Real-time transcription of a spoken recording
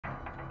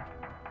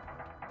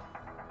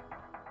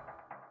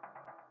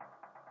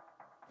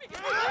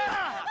Get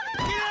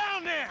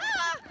down there!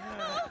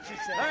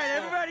 Alright,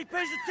 everybody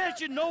pays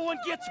attention. No one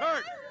gets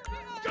hurt.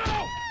 Go!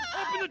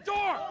 Open the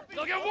door!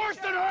 They'll get worse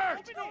than hurt!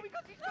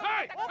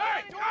 Hey!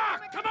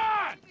 Come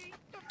on!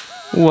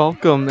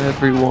 Welcome,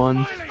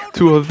 everyone,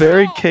 to a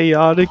very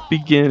chaotic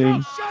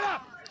beginning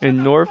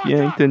in North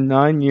Yankton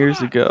 9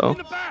 years ago.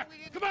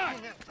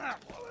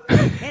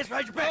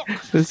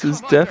 This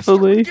is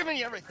definitely...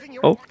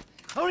 Oh.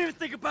 Don't even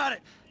think about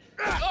it.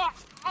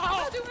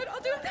 I'll do it.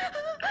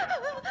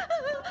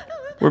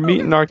 We're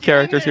meeting our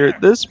characters here.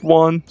 This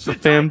won the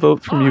fan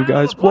vote from you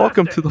guys.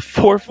 Welcome to the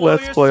 4th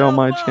Let's Play on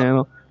my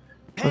channel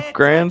of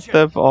Grand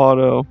Theft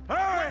Auto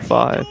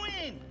 5.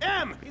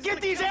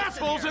 Get these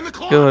assholes in the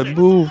closet.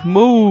 Good,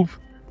 move.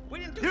 We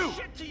didn't do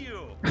shit to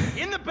you.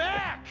 In the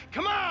back.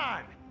 Come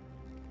on.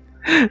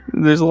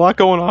 There's a lot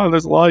going on.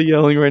 There's a lot of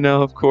yelling right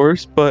now, of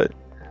course, but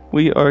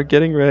we are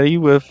getting ready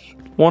with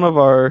one of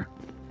our,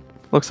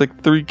 looks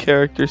like 3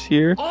 characters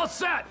here. All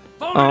set.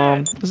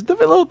 It's a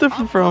little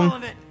different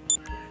from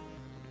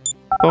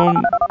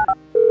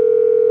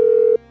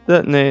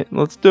detonate.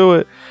 Let's do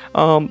it.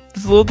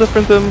 It's a little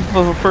different than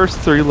the first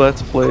 3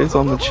 Let's Plays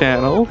on the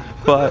channel,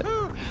 but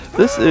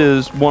this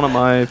is one of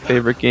my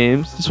favorite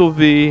games. This will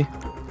be,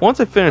 once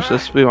I finish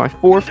this, will be my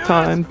 4th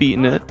time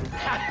beating it.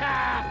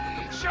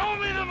 Show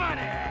me the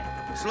money.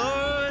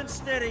 Slow and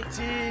steady,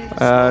 T.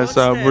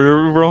 So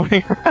we're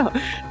rolling around.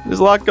 There's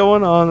a lot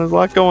going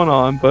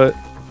on, but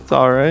it's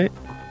alright.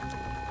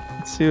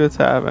 Let's see what's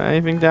happening.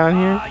 Anything down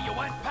here?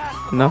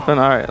 Nothing?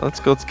 Alright, let's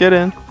get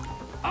in.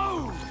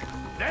 Oh,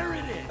 there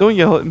it is. Don't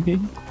yell at me.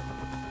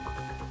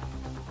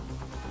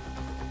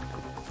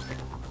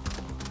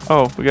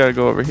 Oh, we gotta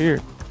go over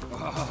here.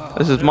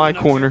 This is my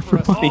corner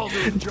for money.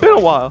 It's been a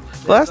while.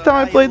 Last time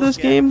I played this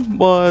game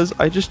was,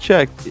 I just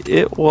checked,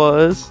 it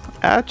was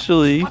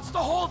actually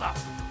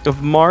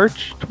of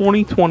March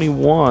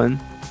 2021.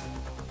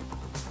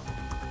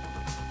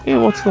 Hey,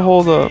 what's the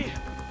hold up?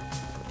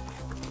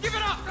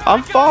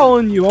 I'm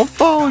following you,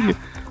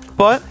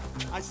 but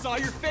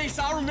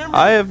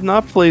I have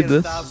not played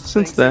this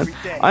since then.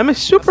 I'm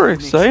super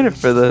excited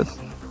for this.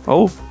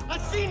 Oh,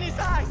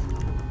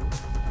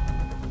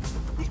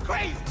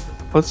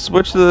 let's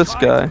switch to this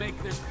guy.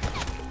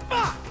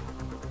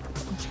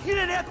 You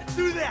didn't have to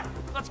do that.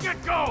 Let's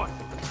get going.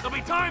 There'll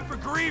be time for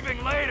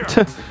grieving later.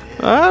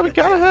 We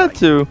kinda had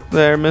to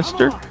there,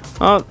 mister.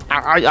 I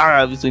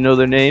obviously know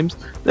their names.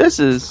 This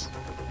is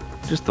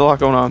just a lot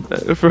going on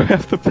right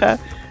off the bat.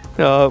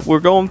 We're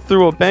going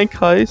through a bank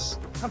heist.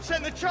 I'm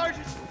setting the charges.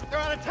 They're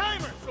on a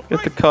timer. So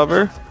get the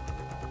cover.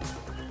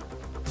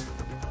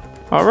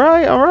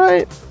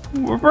 Alright.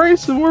 We're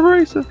bracing.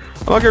 I'm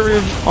not gonna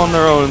read on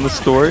their own in the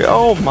story.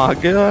 Oh my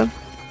god.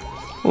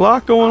 A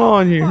lot going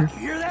on here. You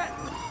hear that?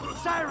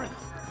 Sirens.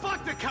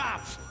 Fuck the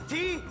cops.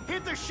 T,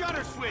 hit the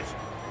shutter switch.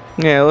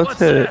 Yeah, let's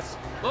hit it.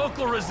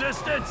 Local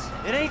resistance?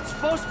 It ain't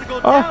supposed to go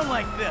down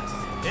like this.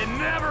 It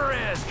never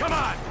is. Come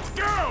on,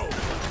 go!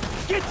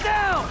 Get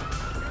down!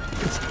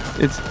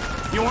 It's.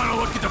 You want to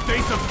look at the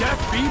face of death?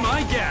 Be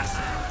my guest.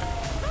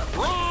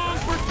 Wrong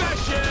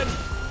profession.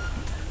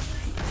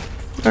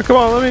 Now, come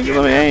on, let me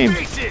aim.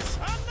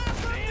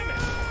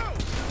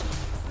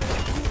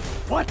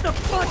 What the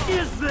fuck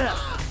is this?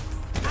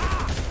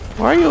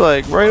 Why are you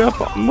like right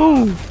up?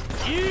 Move.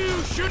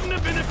 You shouldn't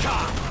have been a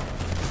cop.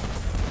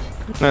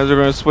 Now they're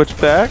gonna switch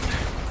back.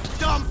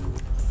 Dumb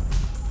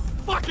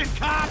fucking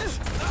cops.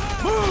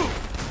 Move.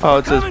 Oh,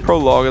 it says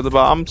prologue at the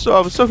bottom. I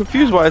was so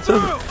confused why it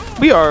says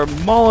we are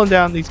mauling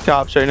down these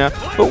cops right now.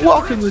 But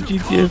welcome to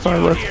GTA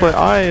 5 Let's Play.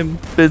 I am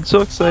been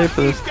so excited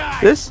for this.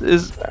 This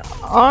is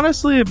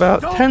honestly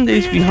about 10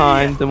 days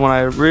behind than when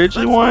I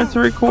originally wanted to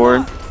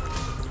record.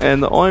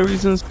 And the only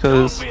reason is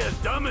because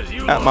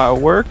at my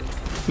work,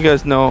 you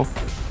guys know,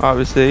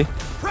 obviously,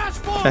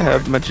 I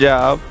have my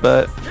job,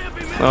 but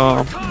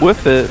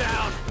with it,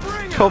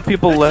 12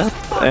 people left,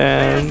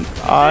 and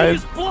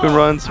I've been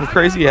running some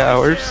crazy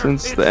hours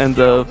since the end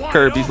of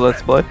Kirby's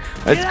Let's Play.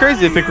 It's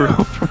crazy to think we're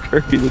going from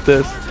Kirby to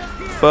this,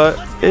 but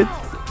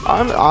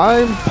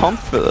I'm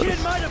pumped for this.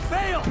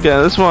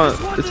 Again, this one,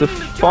 it's a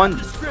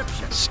fun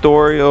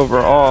story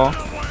overall.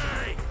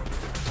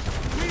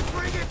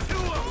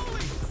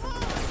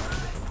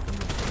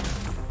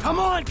 Come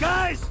on,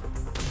 guys!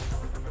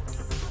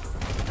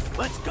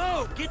 Let's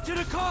go! Get to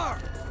the car!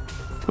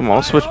 Come on,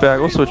 we'll switch back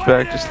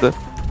just to...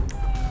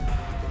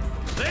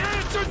 They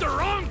answered the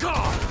wrong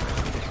call!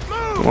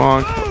 Move! Come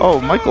on. Oh,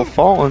 Michael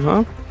falling,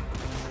 huh?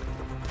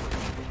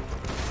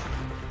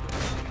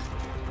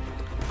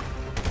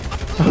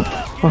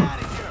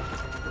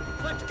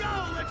 Let's go!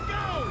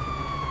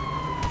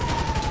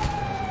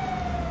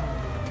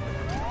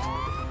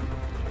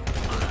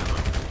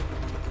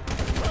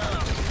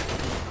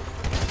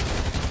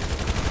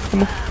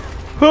 Come on.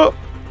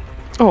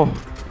 Oh,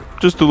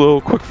 just a little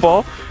quick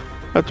fall.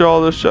 After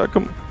all this shot,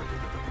 come.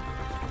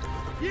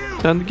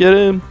 Time to get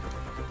in.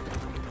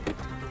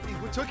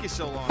 What took you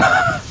so long?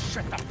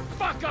 Shut the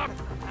fuck up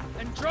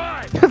and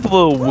drive. A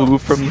little woo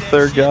from the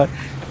third guy.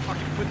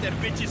 put that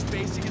bitch's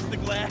face against the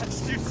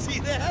glass. Did you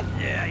see that?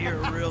 Yeah,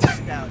 you're a real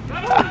scout.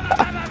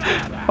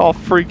 All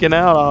freaking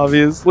out,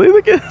 obviously.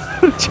 Look at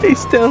the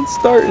chase down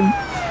starting. Fuck,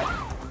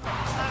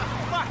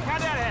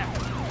 how'd that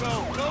happen?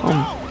 Go, go.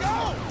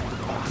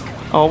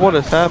 Oh, what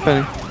is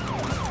happening?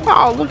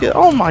 Oh, look at,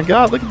 oh my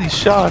god, look at these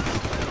shots.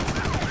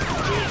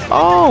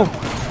 Oh!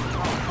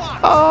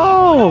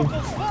 Oh!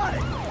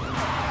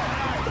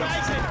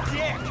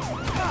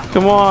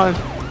 Come on.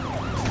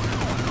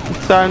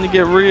 It's time to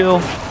get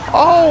real.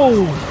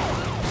 Oh!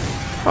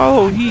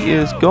 Oh, he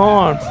is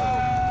gone.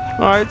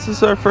 Alright, this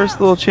is our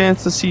first little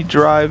chance to see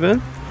driving.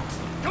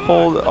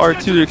 Hold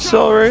R2 to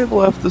accelerate,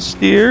 left to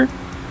steer.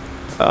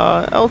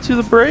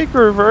 L2 the brake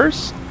or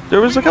reverse.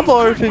 There was a couple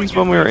other things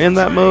when we were in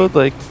that mode,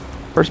 like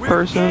first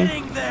person,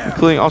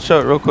 including, I'll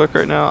show it real quick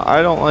right now.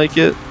 I don't like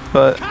it,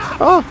 but,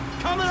 oh!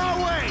 Coming our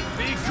way!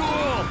 Be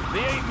cool!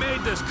 They ain't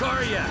made this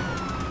car yet.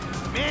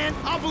 Man,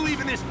 I'll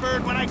believe in this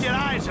bird when I get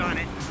eyes on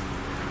it.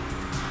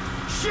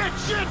 Shit!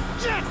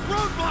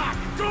 Roadblock!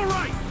 Go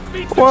right!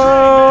 Beat the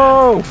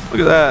Whoa!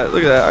 Look at that,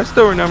 look at that. I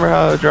still remember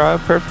how to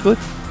drive perfectly.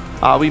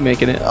 Ah, we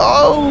making it.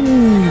 Oh!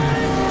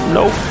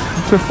 Nope.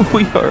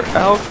 We are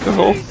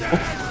alcohol.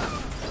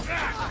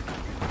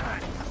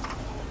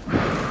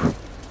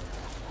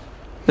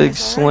 Big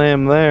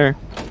slam there.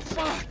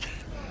 Fuck!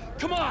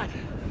 Come on!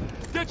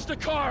 Ditch the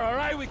car,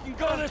 alright? We can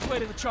go this way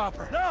to the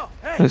chopper. No!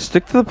 Hey! Hey,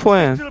 stick to the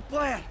plan. Stick to the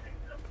plan.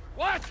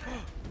 What?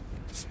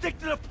 Stick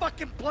to the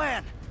fucking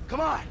plan. Come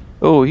on.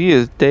 Oh, he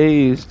is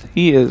dazed.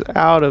 He is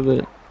out of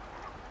it.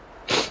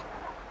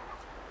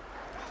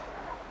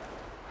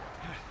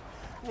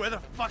 Where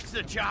the fuck's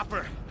the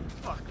chopper?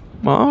 Fuck.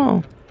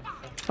 Oh.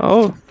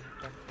 Oh.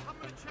 I'm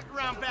gonna check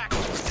around back.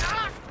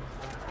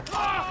 Ah!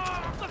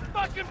 Oh, the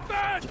fucking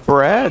bed!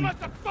 Brad. I'm at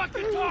the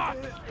fucking top!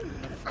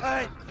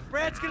 Alright,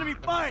 Brad's gonna be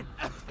fine.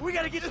 We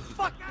gotta get the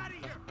fuck out of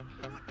here.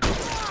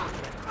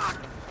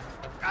 Fuck!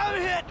 I'm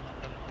hit!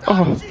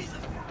 Oh. Jesus!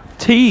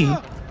 T.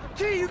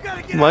 T, you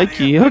gotta get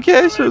Mikey. out of here.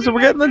 Okay, so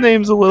we're getting the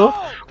names a little.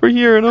 We're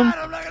hearing them. God,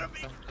 I'm not gonna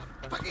be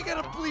fucking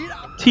gonna bleed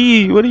out.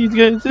 T, what are you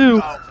gonna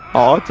do? Oh,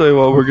 I'll tell you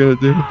what we're gonna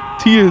do.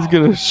 T is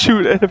gonna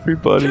shoot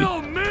everybody.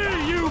 Kill me,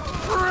 you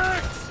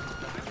pricks!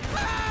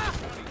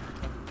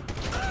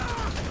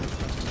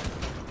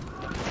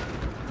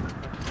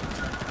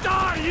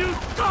 Die, you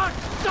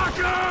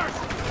cocksuckers!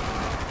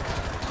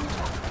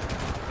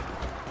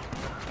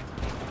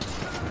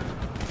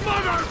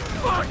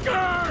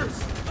 Motherfuckers!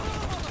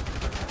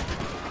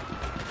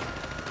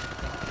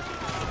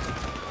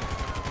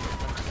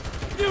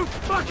 You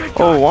fucking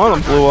Oh, one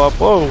of them blew up.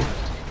 Whoa.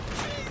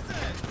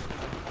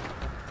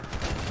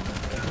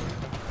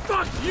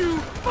 Fuck you!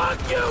 Fuck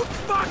you!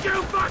 Fuck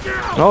you! Fuck you!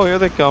 Oh, here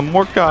they come.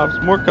 More cops.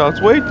 More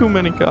cops. Way too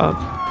many cops.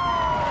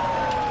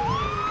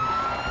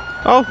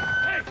 Oh.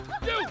 Hey,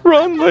 you!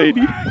 Run,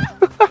 lady.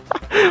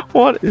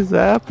 What is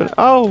happening?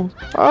 Oh.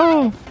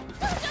 Oh.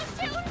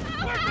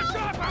 Where's the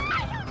chopper?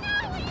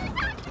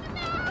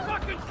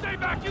 Fucking stay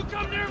back! You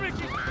come near me,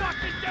 she's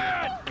fucking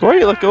dead! Why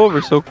you let go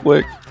over so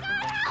quick?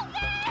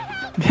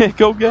 Yeah,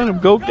 go get him.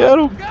 Go get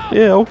him.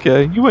 Yeah,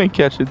 okay. You ain't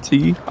catching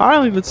T. I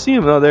don't even see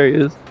him. Oh, there he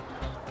is.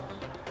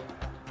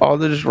 Oh,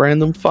 they're just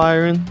random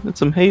firing at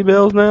some hay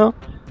bales now.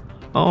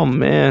 Oh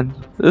man,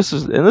 this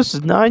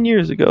is 9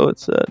 years ago. It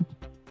said.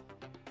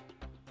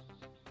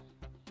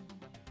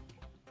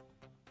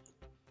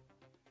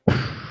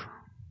 Michael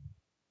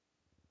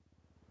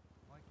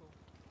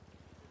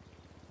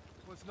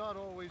was not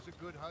always a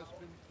good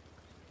husband,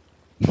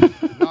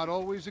 not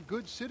always a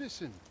good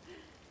citizen.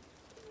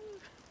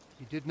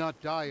 He did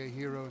not die a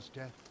hero's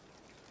death,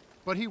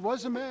 but he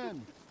was a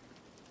man.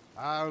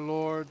 Our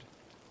Lord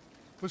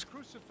was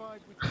crucified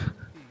with two thieves.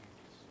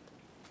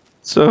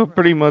 So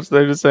pretty much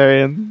they're just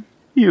saying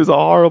he was a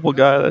horrible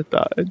guy that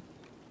died,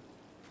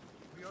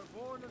 We are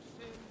born of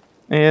sin,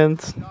 and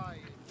die in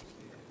sin.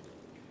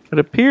 it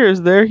appears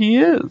there he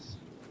is.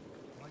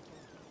 Michael,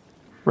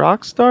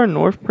 Rockstar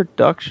North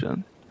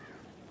Production.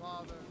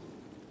 Father,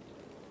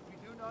 we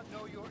do not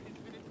know your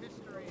infinite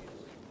mysteries,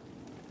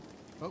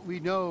 but we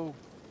know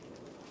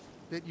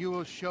that you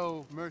will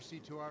show mercy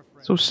to our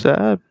friends. So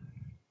sad.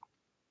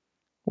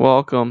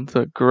 Welcome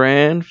to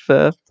Grand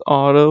Theft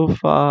Auto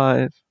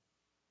 5.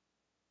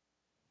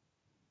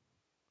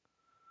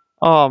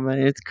 Oh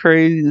man, it's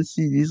crazy to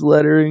see these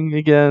lettering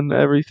again,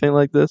 everything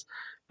like this.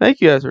 Thank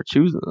you guys for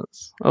choosing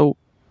this. Oh,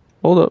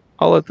 hold up.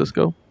 I'll let this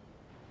go.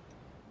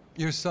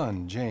 Your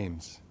son,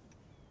 James.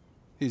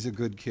 He's a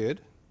good kid.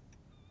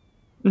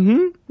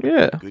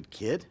 Yeah. Good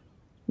kid?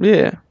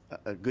 Yeah.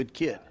 A good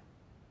kid.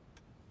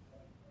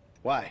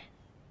 Why?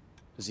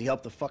 Does he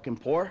help the fucking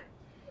poor?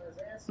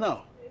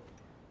 No.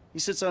 He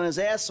sits on his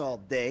ass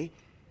all day,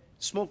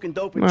 smoking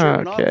dope and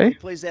jerking off when he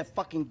plays that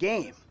fucking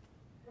game.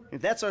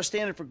 If that's our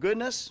standard for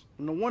goodness,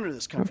 no wonder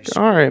this country's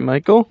screwed. All right,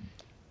 Michael.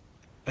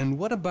 And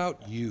what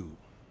about you?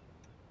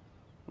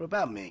 What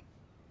about me?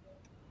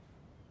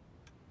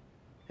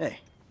 Hey.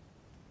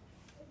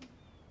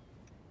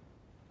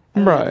 I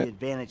don't have the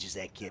advantages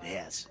that kid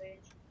has.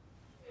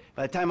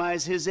 By the time I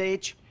was his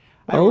age,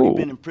 I'd already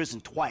been in prison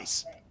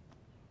twice.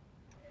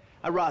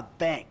 I robbed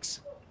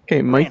banks.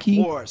 Okay, Mikey.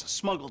 Ran wars,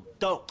 smuggled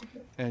dope.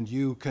 And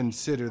you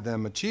consider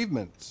them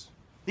achievements?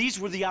 These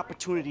were the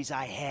opportunities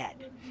I had.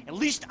 At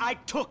least I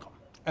took them.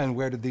 And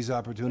where did these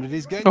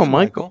opportunities get Oh, you,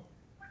 Michael.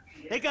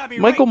 They got me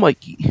Michael, right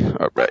Mikey.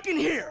 All right. fucking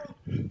here.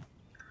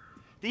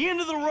 The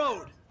end of the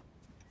road.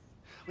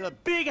 With a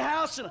big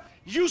house and a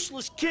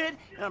useless kid,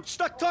 and I'm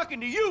stuck talking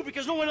to you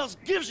because no one else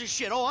gives a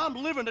shit. Oh, I'm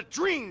living a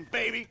dream,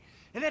 baby.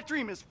 And that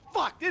dream is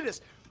fucked. It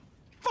is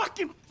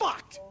fucking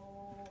fucked.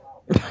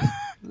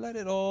 Let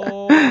it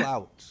all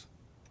out.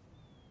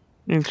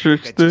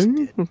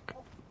 Interesting.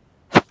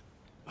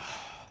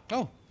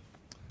 Oh,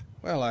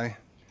 well, I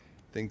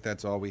think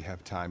that's all we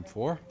have time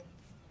for.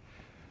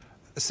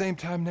 Same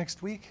time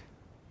next week?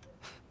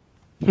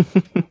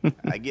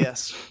 I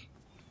guess.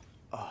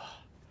 Oh.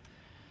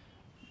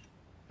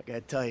 I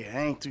gotta tell you, I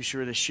ain't too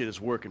sure this shit is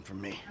working for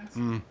me.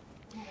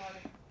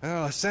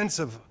 Well, a sense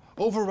of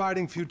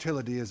overriding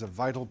futility is a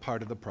vital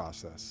part of the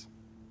process.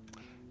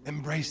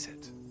 Embrace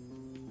it.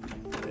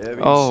 Whatever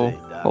you Oh, say,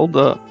 Doc. hold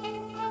up.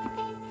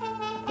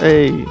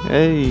 Hey,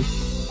 hey.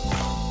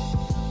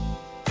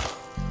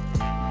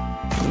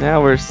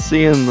 Now we're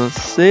seeing the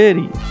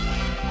city.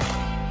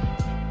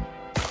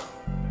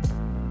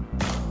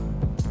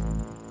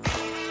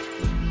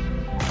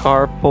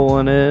 Car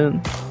pulling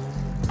in.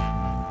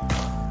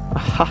 A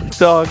hot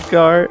dog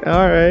cart.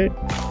 Alright.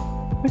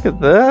 Look at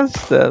those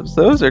steps.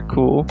 Those are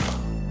cool.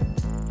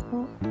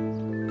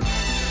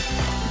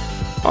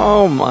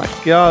 Oh my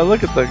god,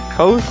 look at the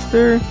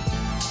coaster.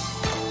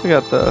 We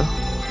got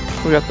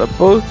the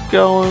boat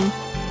going.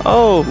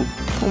 Oh,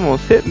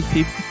 almost hitting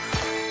people.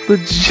 The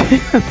gym,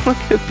 look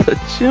at the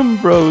gym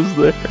bros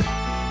there.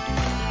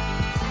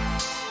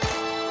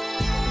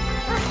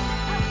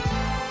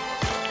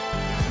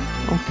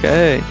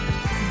 Okay.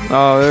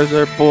 Oh, there's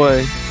our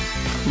boy,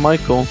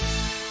 Michael.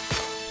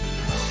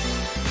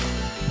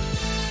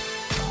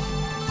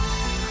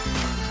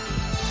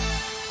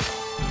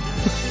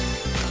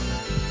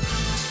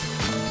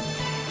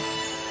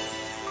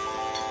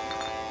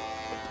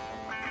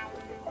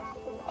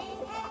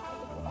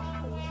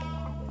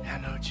 I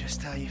know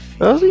just how you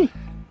feel. Does he?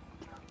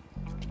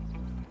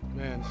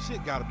 Man,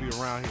 shit gotta be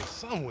around here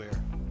somewhere.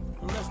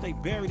 Unless they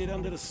buried it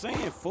under the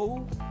sand,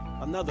 fool.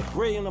 Another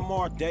brilliant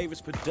Lamar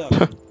Davis production.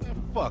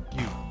 Man, fuck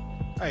you.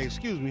 Hey,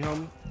 excuse me,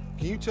 homie.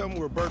 Can you tell me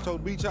where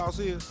Berto Beach House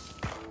is?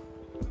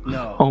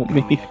 No, Oh,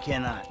 me. homie, I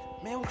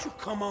cannot. Man, would you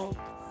come on?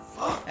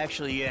 Fuck.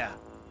 Actually, yeah.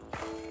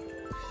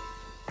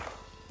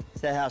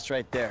 It's that house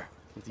right there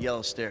with the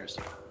yellow stairs.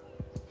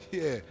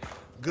 Yeah.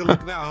 Good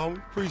looking out, homie.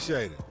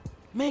 Appreciate it.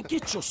 Man,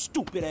 get your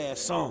stupid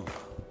ass on.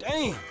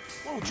 Damn.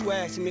 Why don't you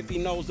ask him if he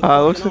knows the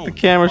Looks like the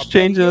camera's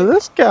changing to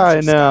this guy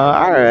now.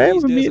 Alright,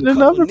 we're meeting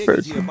another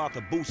person. About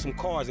to boost some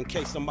cars in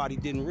case somebody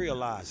didn't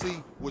realize.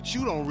 See, what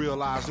you don't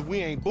realize is we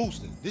ain't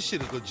boosting. This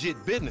shit is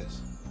legit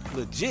business.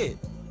 Legit?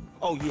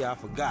 Oh yeah, I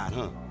forgot,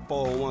 huh?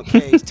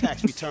 401ks,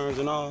 tax returns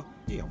and all?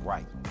 Yeah,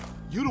 right.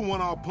 You the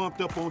one all pumped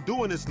up on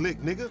doing this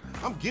lick, nigga.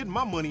 I'm getting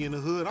my money in the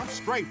hood. I'm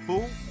straight,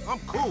 fool. I'm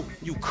cool.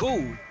 You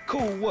cool?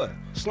 Cool what?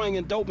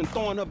 Slinging dope and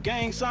throwing up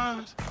gang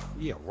signs?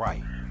 Yeah,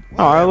 right.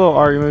 Alright, a little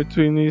argument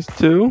between these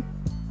two.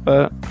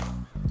 But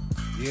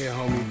Yeah,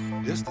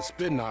 homie. This the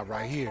spin knot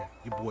right here.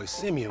 Your boy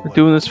Simeon. we're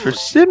doing this for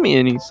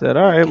Simeon, he said.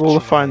 Alright, well, we'll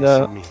find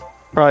out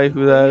probably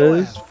who that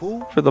is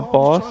for the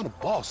boss. Trying to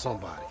boss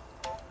somebody.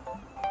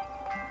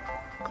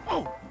 Come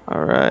on.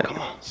 Alright,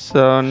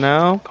 so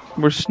now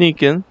we're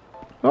sneaking.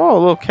 Oh, a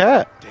little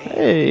cat.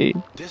 Hey,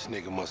 This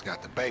nigga must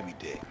got the baby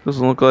dick.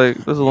 doesn't look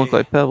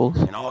like Pebbles.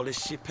 And all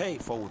this shit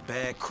paid for with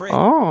bad credit.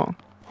 Oh,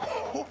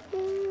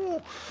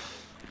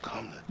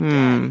 Come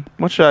to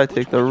what should I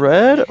take, the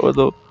red or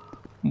the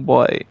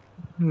white?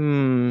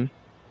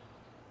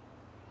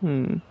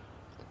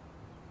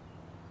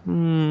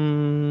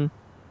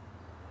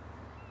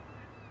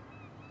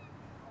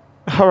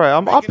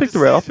 Alright, I'll pick the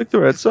red. I'll pick the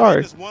red.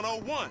 Sorry.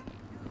 101.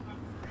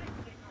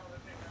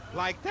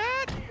 Like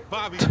that?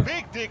 Bobby's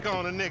big dick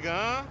on a nigga,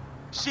 huh?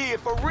 Shit,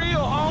 for real,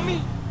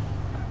 homie.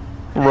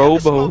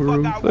 Robo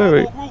roof. There we,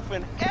 Roof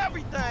and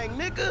everything,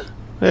 nigga.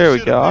 there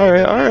we go.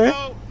 Alright, alright.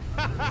 Well,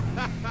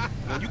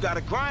 you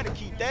gotta grind to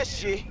keep that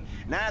shit.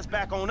 Now it's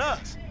back on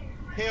us.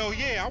 Hell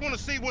yeah, I want to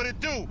see what it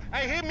do.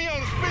 Hey, hit me on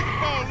the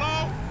speakerphone,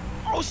 Long.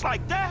 Oh, it's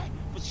like that?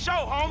 For sure,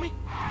 homie.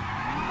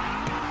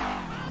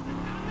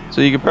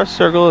 So you can press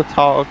circle to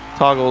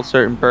toggle a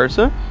certain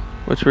person,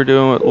 which we're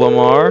doing with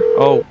Lamar.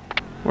 Oh,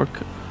 we're.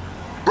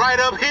 Right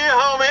up here,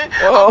 homie.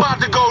 Whoa. I'm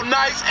about to go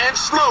nice and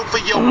slow for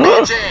your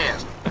bitch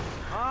ass.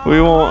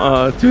 We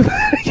won't do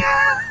that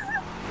again.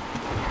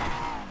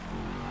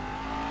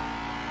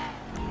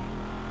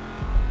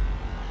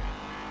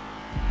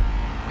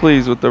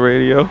 Please with the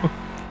radio. Hey,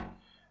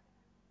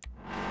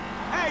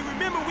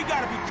 remember we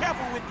gotta be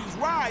careful with these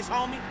rides,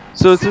 homie.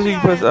 So it says you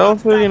can press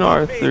L3 and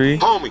R3,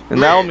 Homie,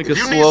 and that will man, make a if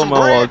you need slow some mo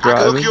while bread, I can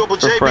hook driving you up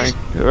with for JB's.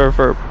 Frank or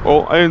for.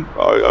 Oh, I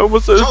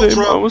almost said his Tow name. I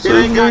truck, almost it said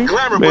his ain't got name.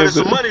 glamour, but Maybe. it's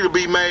some money to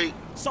be made.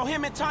 So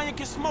him and Tanya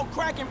can smoke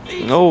crack and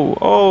peace. Oh,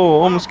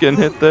 almost getting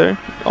hit there.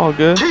 All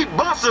good. Keep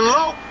busting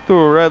low.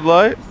 Through a red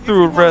light.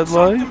 Through a red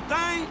light. Them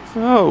things,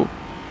 Oh,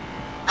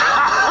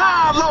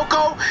 now,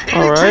 loco.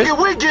 Any All right. ticket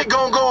we get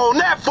gonna go on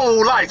that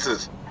fool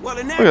license. Well,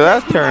 in Look at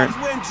that case, we turn. might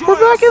as well enjoy We're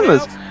back in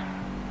this. ourselves.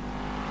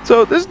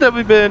 So this has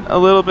definitely been a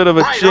little bit of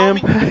a Right,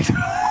 jam-packed But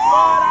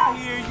I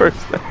hear you. first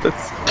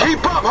episode.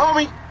 Keep up,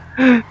 homie.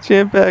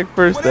 Jam-packed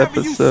first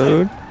Whatever you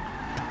episode.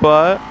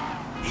 But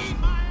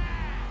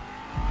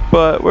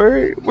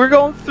we're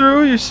going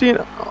through. You're seeing,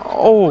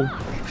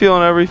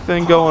 feeling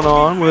everything going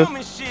on with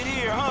Filming shit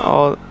here, huh?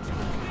 all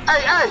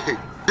Hey,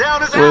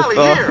 down this alley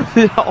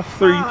here. all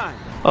three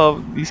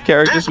of these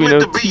characters. This We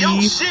meant know to be your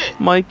T, shit.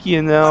 Mikey,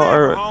 and now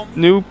our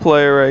new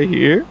player right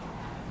here.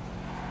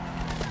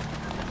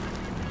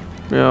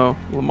 You know,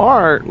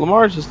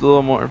 Lamar's just a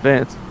little more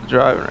advanced at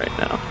driving right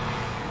now.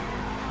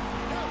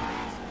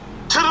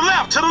 To the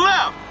left, to the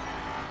left.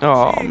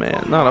 Oh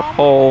man, not a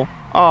pole.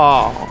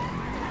 Oh.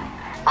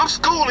 I'm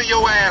schooling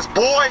your ass,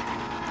 boy.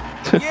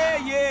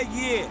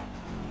 Yeah.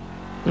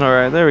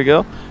 Alright, there we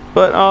go.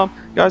 But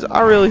guys,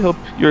 I really hope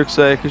you're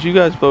excited because you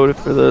guys voted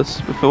for this.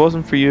 If it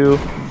wasn't for you,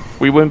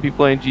 we wouldn't be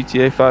playing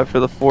GTA 5 for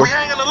the fourth We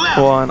hang on the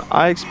left. one.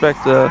 I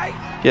expect to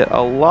get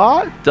a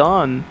lot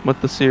done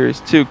with the series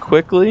too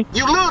quickly.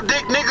 You little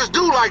dick niggas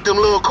do like them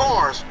little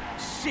cars.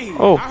 Shit,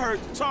 Oh. I heard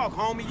you talk,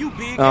 homie. You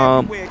big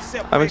Um, everywhere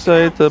except I'm right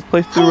excited now. to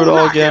play through it all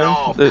Knock it again.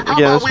 off. Again, How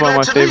this about is we one of my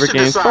let favorite Tanisha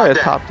games. decide Probably a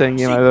that? top 10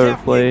 game She I've ever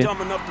definitely played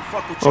dumb enough to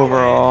fuck with your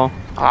overall.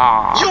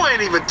 You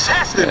ain't even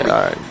tested me.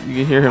 Alright, you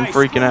can hear him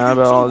freaking out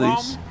about all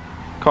these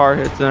car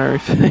hits and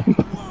everything.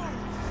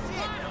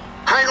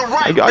 Hang 'em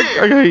right I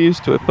there. got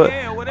used to it, but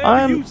Yeah,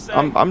 whatever you say.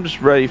 I'm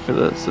just ready for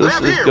this. This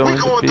Left is here, going we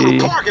to going through be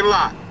the parking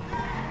lot.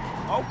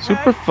 Okay.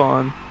 super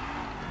fun,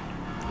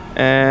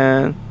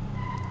 and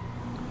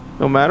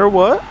no matter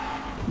what,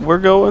 we're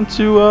going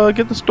to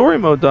get the story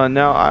mode done.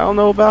 Now I don't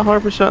know about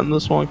 100% in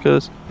this one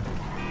because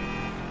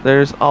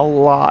there's a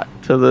lot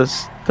to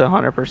this to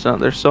 100%.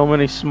 There's so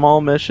many small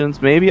missions.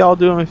 Maybe I'll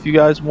do them if you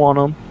guys want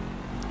them,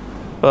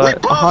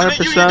 but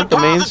 100% the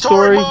main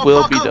story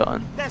will be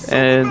done,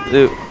 and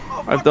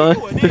I've done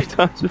it 3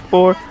 times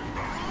before,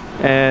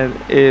 and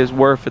it is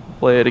worth it to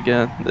play it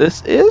again.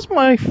 This is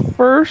my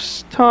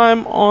first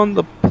time on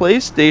the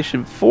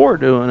PlayStation 4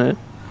 doing it.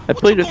 I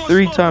played it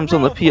 3 times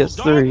on the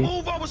PS3.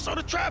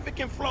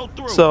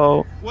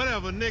 So,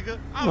 Whatever, nigga.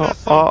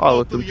 I'll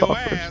let them talk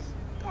first.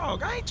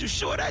 Dog, I ain't too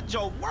sure that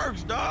joke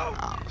works, dog.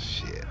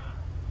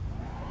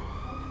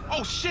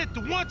 Oh shit,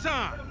 the one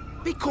time.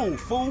 Be cool,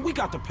 fool. We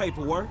got the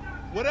paperwork.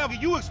 Whatever,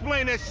 you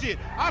explain that shit.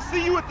 I'll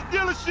see you at the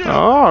dealership.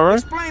 Alright.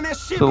 Explain that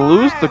shit. To my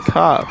lose the ass.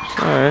 cops.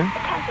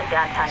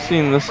 Alright.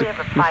 Seen this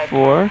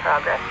before.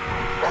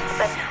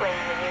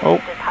 Oh,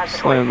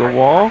 slammed the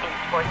wall.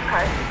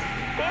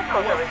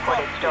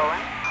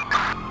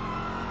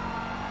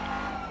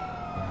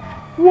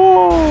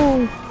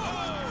 Whoa!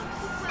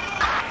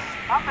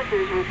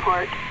 Officers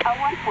report a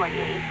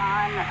 148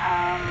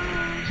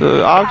 on, So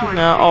the object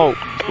now,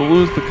 to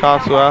lose the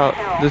cops without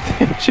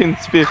damaging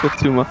this vehicle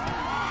too much.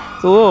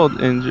 It's a little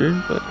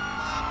injured, but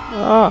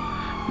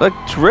like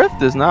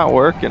drift is not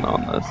working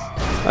on this.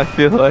 I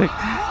feel like,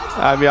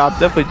 I mean, I'm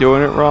definitely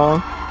doing it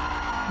wrong.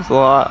 There's a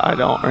lot I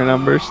don't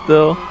remember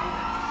still,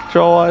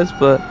 control-wise,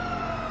 but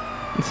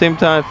at the same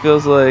time, it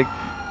feels like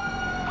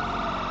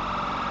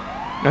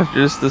after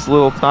just this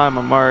little time,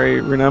 I'm already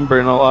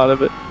remembering a lot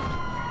of it.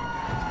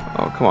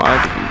 Oh, come on, I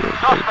have to do this.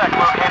 Suspect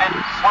located.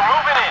 We're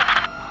moving in.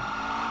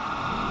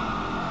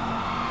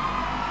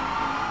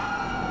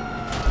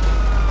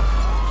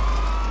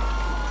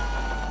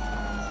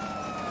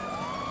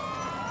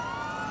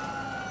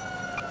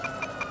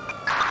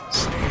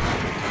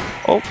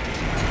 Oh.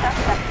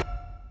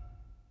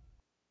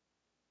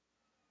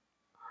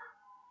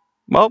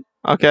 Well,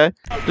 okay.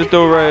 Just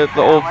over at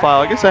the old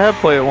file. I guess I have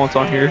played it once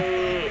on here.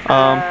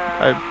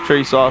 I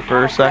trace off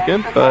for a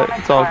second, but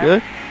it's all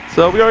good.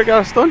 So we already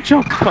got a stunt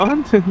jump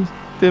done.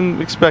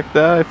 Didn't expect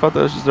that. I thought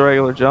that was just a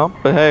regular jump,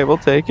 but hey, we'll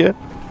take it.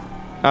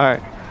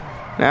 Alright.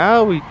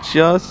 Now we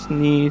just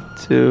need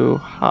to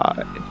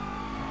hide.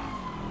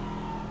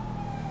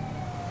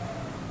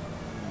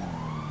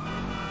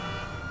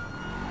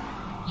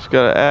 Just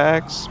gotta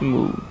act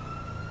smooth.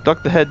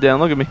 Duck the head down,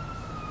 look at me.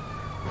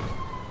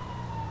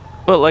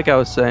 But like I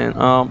was saying,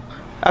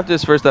 after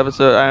this first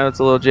episode, I know it's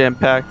a little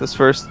jam-packed, this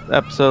first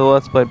episode of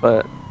Let's Play,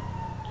 but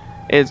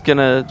it's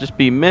gonna just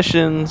be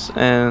missions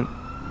and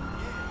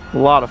a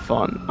lot of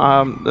fun.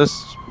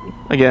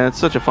 Again, it's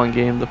such a fun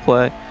game to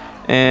play,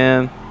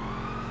 and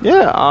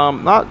yeah,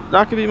 not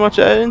gonna be much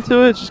editing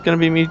to it. It's just gonna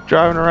be me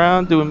driving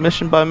around doing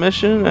mission by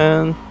mission,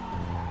 and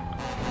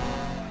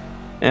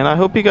I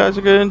hope you guys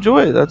are gonna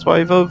enjoy it. That's why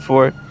you voted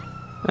for it.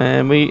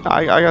 And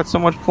I got so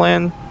much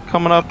planned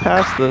coming up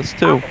past this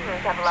too.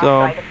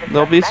 So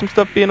there'll be some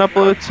stuff being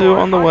uploaded too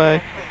on the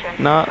way.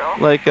 Not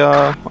like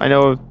I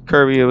know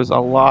Kirby, it was a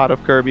lot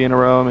of Kirby in a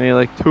row, maybe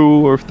like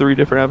 2 or 3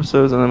 different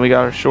episodes, and then we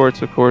got our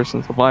shorts, of course,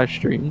 and some live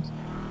streams.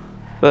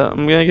 But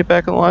I'm gonna get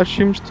back on the live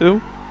streams too.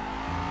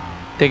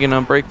 Taking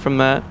a break from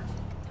that.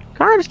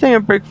 Kind of just taking a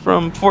break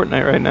from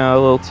Fortnite right now a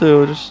little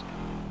too. Just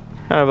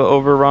kind of an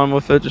overrun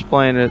with it, just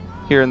playing it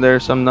here and there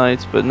some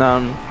nights, but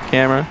not on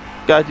camera.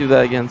 Gotta do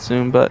that again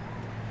soon, but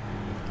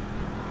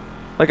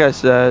like I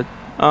said,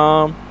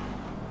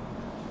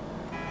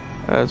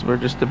 as we're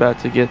just about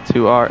to get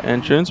to our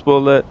entrance,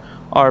 we'll let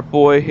our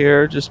boy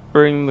here just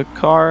bring the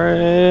car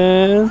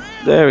in.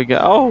 There we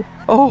go.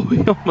 Oh,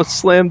 he almost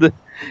slammed it.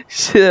 You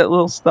see that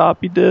little stop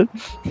he did?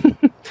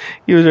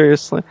 He was ready to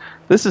slam.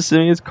 This is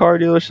assuming his car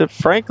dealership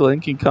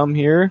Franklin can come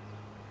here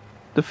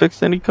to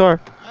fix any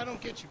car. I don't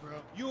get you, bro.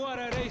 You are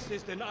a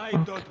racist and I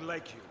don't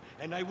like you.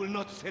 And I will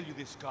not sell you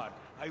this car.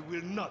 I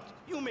will not.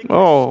 You make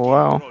Oh,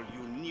 wow. control,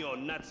 you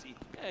neo-Nazi.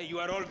 Hey, you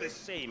are all the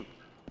same.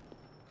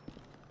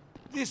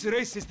 This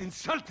racist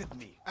insulted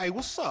me. Hey,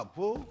 what's up,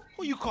 fool?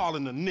 Who you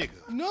calling a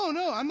nigga? No,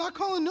 I'm not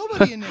calling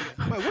nobody a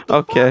nigga. Wait, what the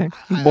Okay,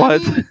 fuck?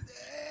 what? I mean,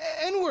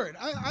 N-word.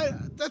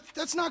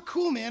 That's not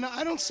cool, man.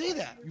 I don't say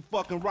that. You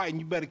fucking right, and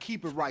you better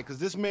keep it right, because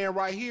this man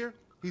right here,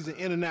 he's an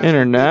international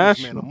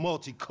man, a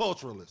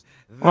multiculturalist.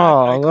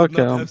 Oh, I could look not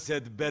at him. have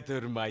said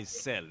better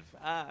myself.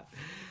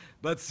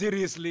 But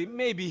seriously,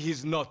 maybe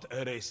he's not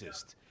a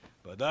racist.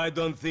 But I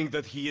don't think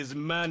that he is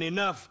man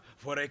enough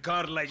for a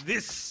car like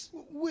this.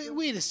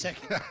 Wait a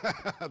second.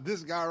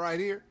 This guy right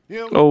here,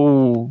 him,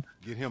 Oh,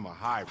 get him a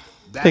hybrid.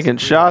 That's taking a real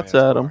shots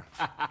man's at him.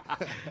 car.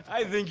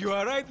 I think you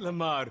are right,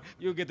 Lamar.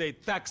 You get a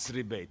tax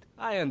rebate.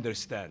 I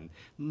understand.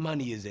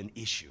 Money is an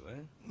issue, eh?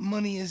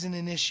 Money isn't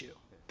an issue.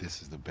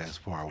 This is the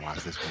best part.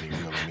 Watch this when he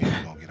reel him in.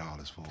 He's gonna get all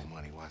his full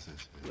money. Watch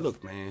this.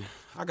 Look, man,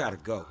 I gotta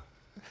go.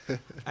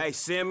 Hey,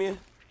 Simeon,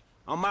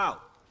 I'm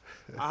out.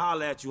 I'll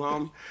holler at you,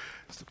 homie.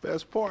 It's the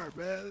best part,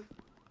 man.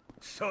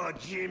 So,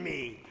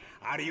 Jimmy,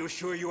 are you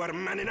sure you are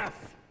man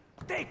enough?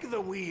 Take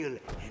the wheel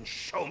and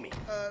show me.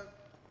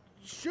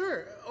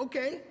 Sure,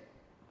 okay.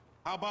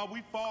 How about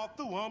we fall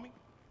through, homie?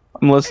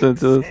 I'm listening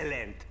to this.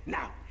 Excellent.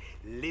 Now,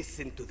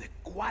 listen to the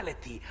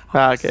quality of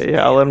Ah, okay,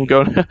 yeah, I'll let him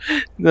go.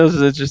 This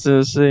is interesting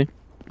to see.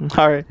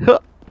 Alright.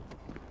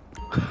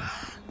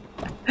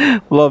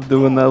 Love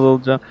doing that little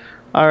jump.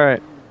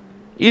 Alright.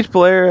 Each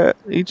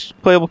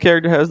playable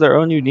character has their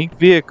own unique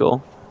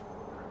vehicle.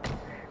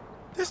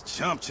 This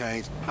chump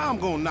change. How I'm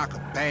gonna knock a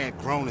bad,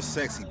 grown and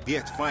sexy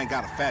bitch if I ain't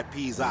got a fat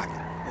peas eye?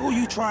 Who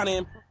you trying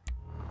to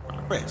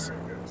impress?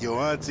 Your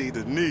auntie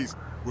Denise.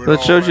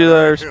 That shows you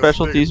their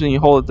specialties when you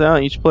hold it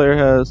down. Each player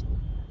has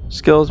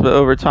skills, but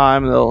over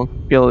time they'll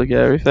be able to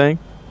get everything.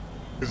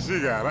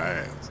 She got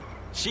ass.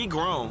 She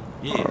grown,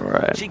 yeah. All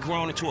right. She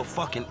grown into a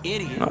fucking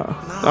idiot.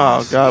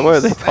 Oh God, what are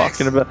they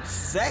talking about?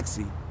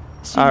 Sexy.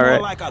 All right,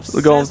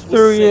 we're going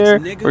through here.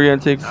 We're gonna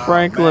take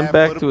Franklin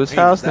back to his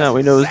house now.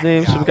 We know his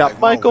name, so we got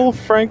Michael,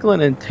 Franklin,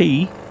 and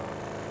T.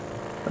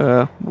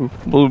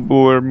 We'll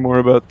learn more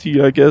about T,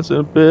 I guess, in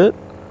a bit,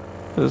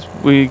 because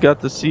we got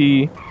to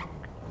see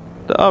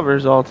the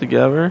others all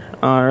together.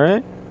 All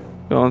right,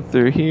 going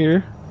through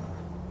here.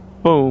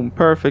 Boom,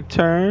 perfect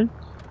turn.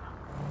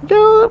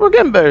 Dude, we're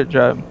getting better at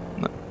driving.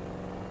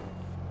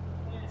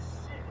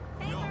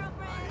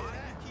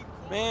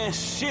 Man,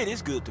 shit,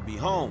 it's good to be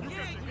home.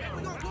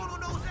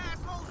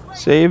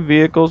 Save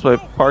vehicles by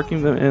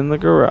parking them in the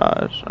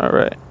garage.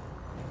 Alright.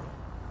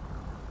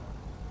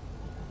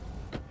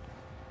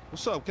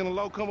 What's up? Can a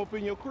low come up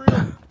in your crib?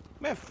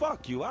 Man,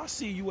 fuck you. I'll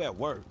see you at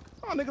work.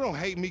 Oh, nigga, don't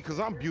hate me because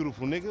I'm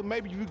beautiful, nigga.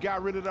 Maybe you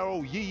got rid of that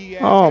old yee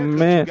ass Oh, haircut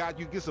man.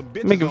 you get some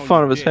bitches Making on fun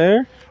your of his dick.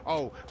 hair?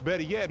 Oh,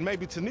 better yet,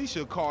 maybe Tanisha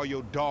will call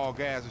your dog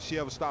ass if she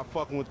ever stop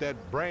fucking with that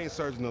brain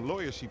surgeon, the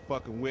lawyer she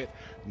fucking with.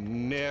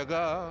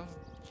 Nigga.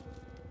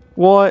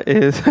 What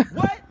is...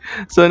 What?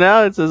 So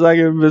now it says I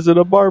can visit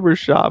a barber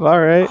shop.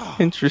 Alright,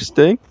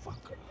 interesting.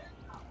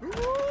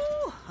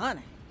 Ooh,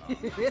 honey.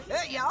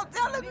 Y'all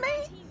telling me?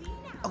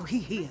 Oh, he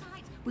here.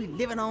 We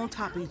living on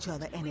top of each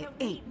other and it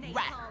ain't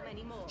right.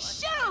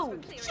 Shoo!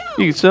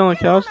 You can sit on the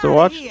couch to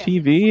watch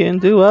TV and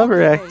do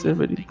other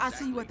activities. I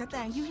see you at that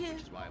thing. You hear?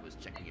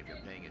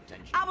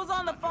 I was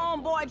on the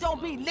phone, boy.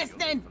 Don't be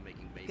listening.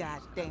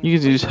 God damn. You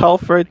can use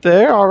health right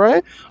there.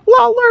 Alright. A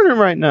lot of learning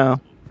right now.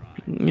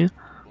 Yeah.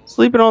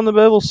 Sleeping on the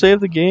bed will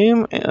save the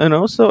game and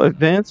also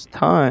advance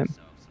time.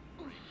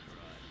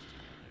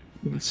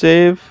 You can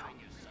save,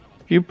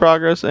 view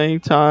progress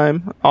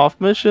anytime. Off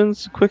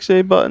missions, quick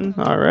save button.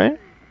 Alright.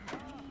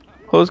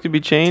 Clothes can be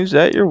changed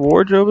at your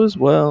wardrobe as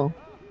well.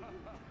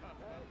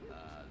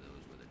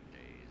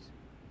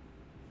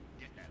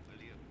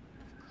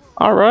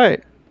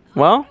 Alright.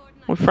 Well,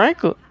 with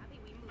Franklin,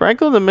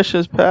 the mission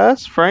is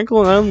passed.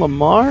 Franklin and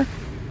Lamar.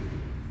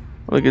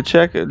 We could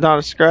check it. Not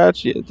a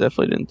scratch. Yeah,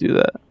 definitely didn't do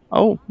that.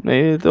 Oh,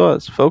 maybe it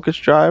was. Focus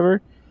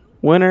driver.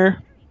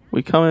 Winner.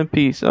 We come in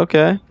peace.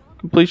 Okay.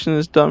 Completion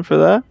is done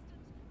for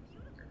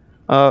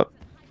that.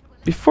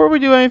 Before we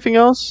do anything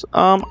else,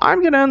 I'm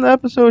going to end the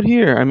episode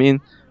here. I mean,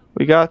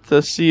 we got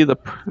to see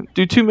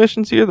do two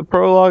missions here. The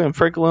prologue and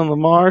Franklin and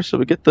Lamar. So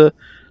we get to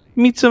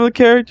meet some of the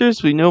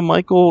characters. We know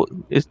Michael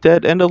is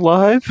dead and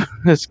alive.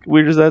 As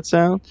weird as that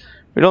sounds.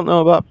 We don't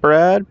know about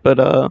Brad,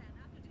 but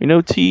we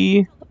know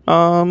T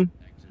ran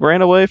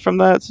away from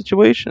that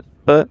situation.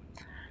 But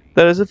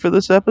that is it for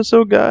this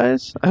episode,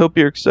 guys. I hope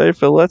you're excited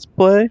for the Let's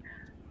Play,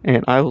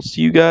 and I will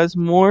see you guys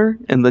more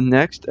in the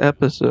next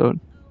episode.